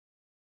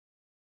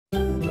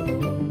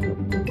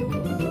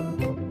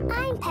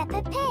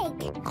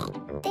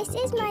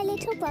is my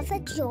little brother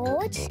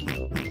George.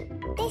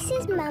 This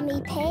is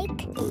Mummy Pig.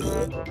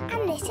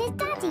 And this is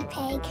Daddy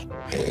Pig.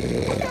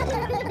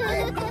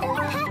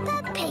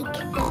 Peppa Pig.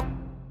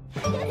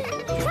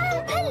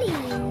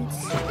 Trampolines.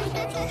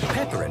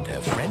 Peppa and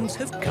her friends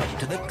have come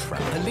to the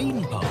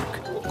trampoline park.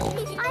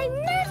 I've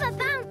never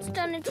bounced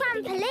on a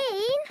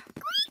trampoline.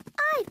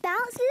 I've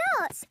bounced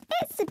lots.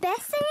 It's the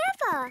best thing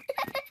ever.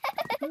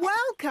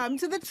 Welcome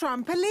to the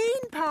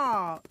trampoline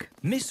park.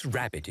 Miss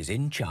Rabbit is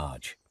in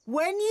charge.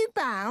 When you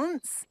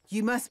bounce,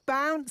 you must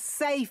bounce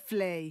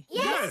safely.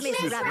 Yes, Miss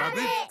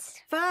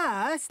Rabbit.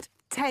 First,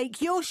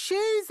 take your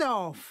shoes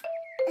off.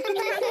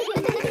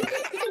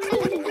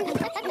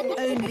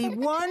 Only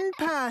one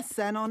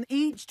person on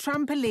each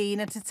trampoline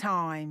at a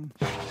time.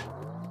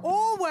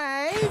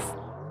 Always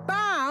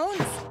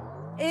bounce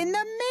in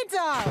the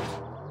middle.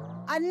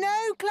 And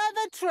no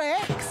clever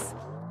tricks,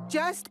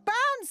 just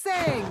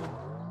bouncing.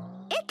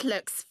 It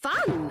looks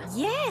fun.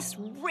 Yes,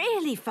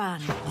 really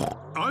fun.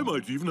 I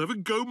might even have a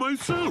go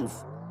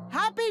myself.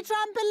 Happy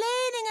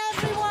trampolining,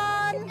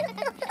 everyone!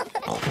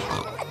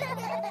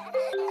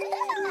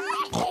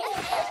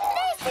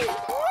 This is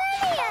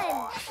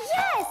brilliant!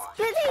 Yes,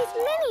 but these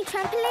mini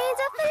trampolines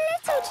are for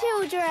little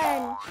children.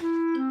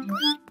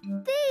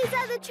 These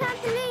are the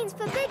trampolines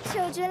for big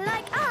children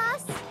like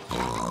us.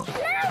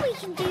 Now we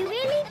can do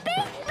really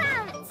big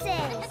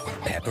bounces.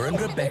 Peppa and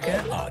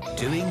Rebecca are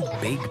doing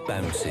big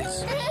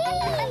bounces.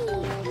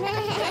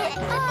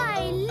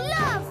 I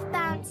love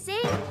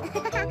bouncing.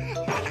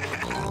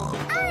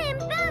 I am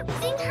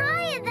bouncing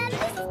higher than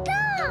the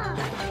star.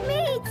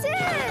 Me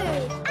too.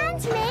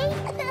 And me.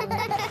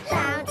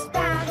 Bounce,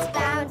 bounce,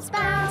 bounce,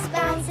 bounce,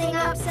 bouncing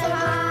up so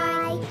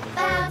high.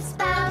 Bounce,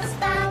 bounce,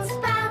 bounce,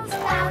 bounce,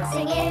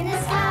 bouncing in the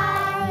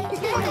sky.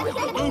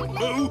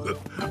 Oh,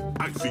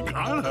 I think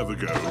I'll have a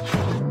go.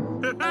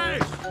 Hey!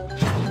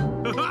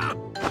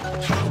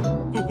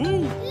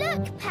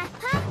 Look,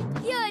 Peppa.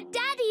 Your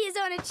daddy is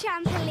on a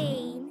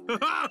trampoline.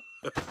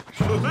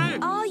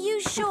 Are you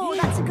sure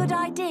that's a good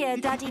idea,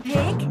 Daddy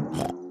Pig?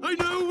 I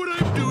know what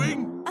I'm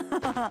doing.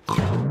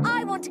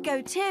 I want to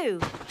go too.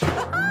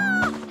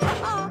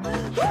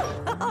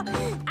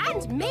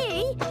 And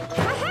me.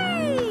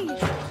 Hey!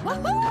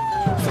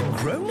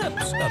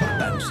 Grown-ups are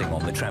bouncing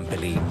on the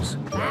trampolines.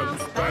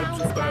 Bounce,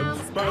 bounce,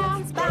 bounce,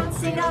 bounce,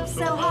 bouncing up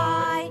so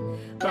high.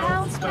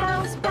 Bounce,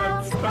 bounce,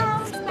 bounce,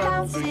 bounce,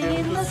 bouncing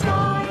in the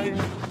sky.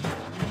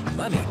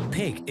 Mummy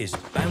Pig is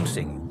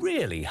bouncing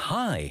really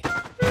high.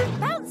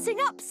 Bouncing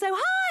up so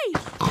high.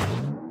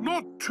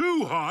 Not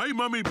too high,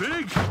 Mummy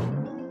Pig.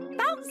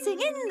 Bouncing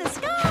in the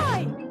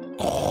sky.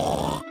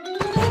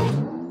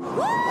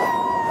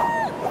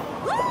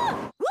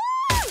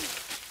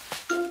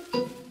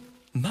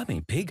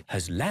 Mummy Pig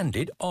has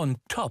landed on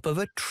top of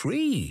a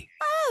tree.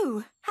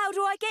 Oh, how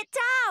do I get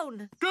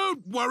down?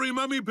 Don't worry,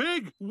 Mummy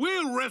Pig.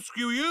 We'll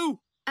rescue you.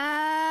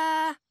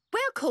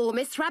 We'll call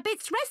Miss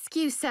Rabbit's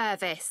rescue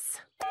service.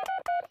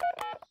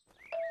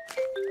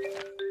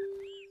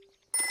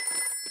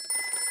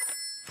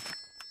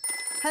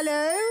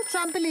 Hello,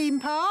 trampoline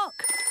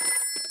park.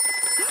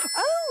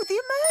 Oh, the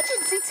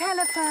emergency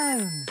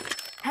telephone.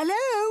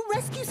 Hello,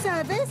 rescue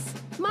service.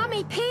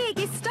 Mummy Pig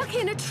is stuck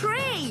in a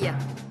tree.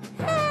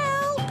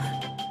 Help!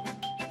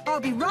 I'll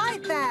be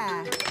right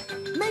there.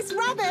 Miss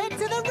Rabbit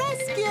to the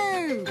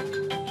rescue!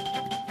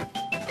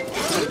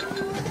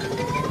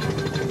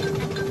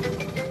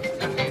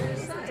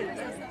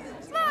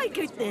 My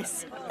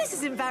goodness, this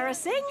is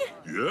embarrassing.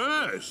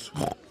 Yes.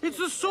 It's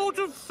the sort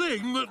of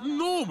thing that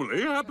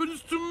normally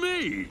happens to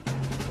me.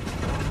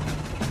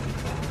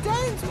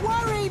 Don't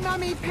worry,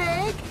 Mummy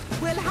Pig.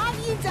 We'll have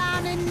you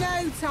down in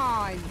no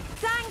time.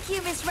 Thank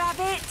you, Miss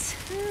Rabbit.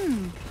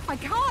 I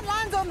can't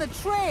land on the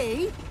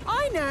tree.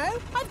 I know.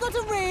 I've got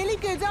a really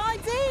good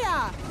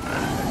idea.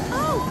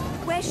 Oh,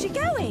 where's she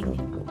going?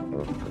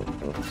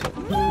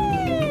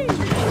 Whee!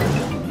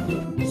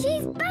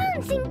 She's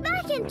bouncing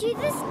back into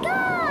the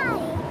sky.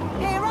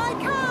 Here I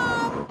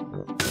come.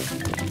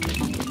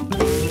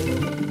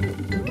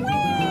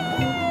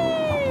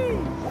 Whee!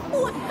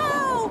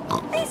 Wow!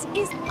 This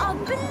is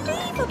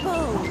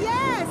unbelievable!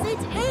 Yes,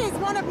 it is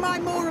one of my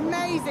more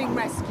amazing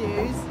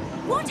rescues.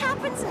 What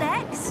happens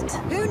next?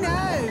 Who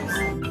knows?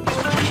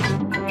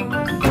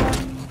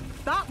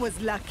 That was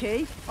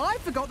lucky. I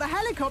forgot the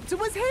helicopter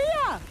was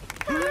here.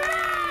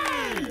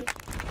 Hooray!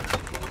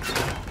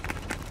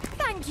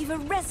 Thank you for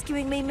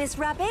rescuing me, Miss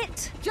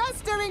Rabbit.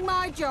 Just doing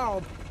my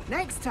job.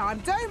 Next time,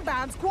 don't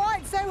bounce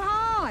quite so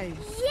high.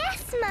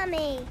 Yes,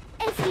 Mummy.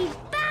 If you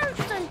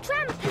bounce on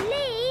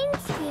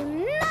trampolines, you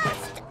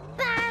must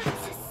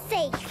bounce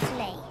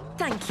safely.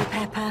 Thank you,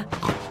 Peppa.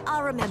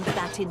 I'll remember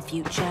that in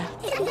future.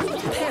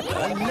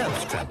 Peppa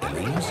loves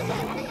trampolines.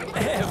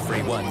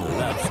 Everyone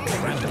loves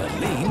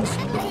trampolines.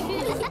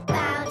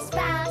 Bounce,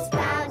 bounce,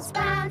 bounce,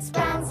 bounce,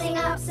 bouncing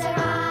up so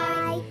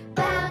high.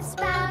 Bounce,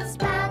 bounce,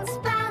 bounce,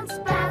 bounce,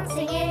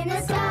 bouncing in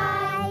the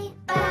sky.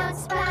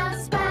 Bounce,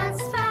 bounce,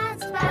 bounce,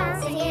 bounce,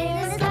 bouncing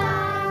in the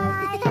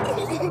sky.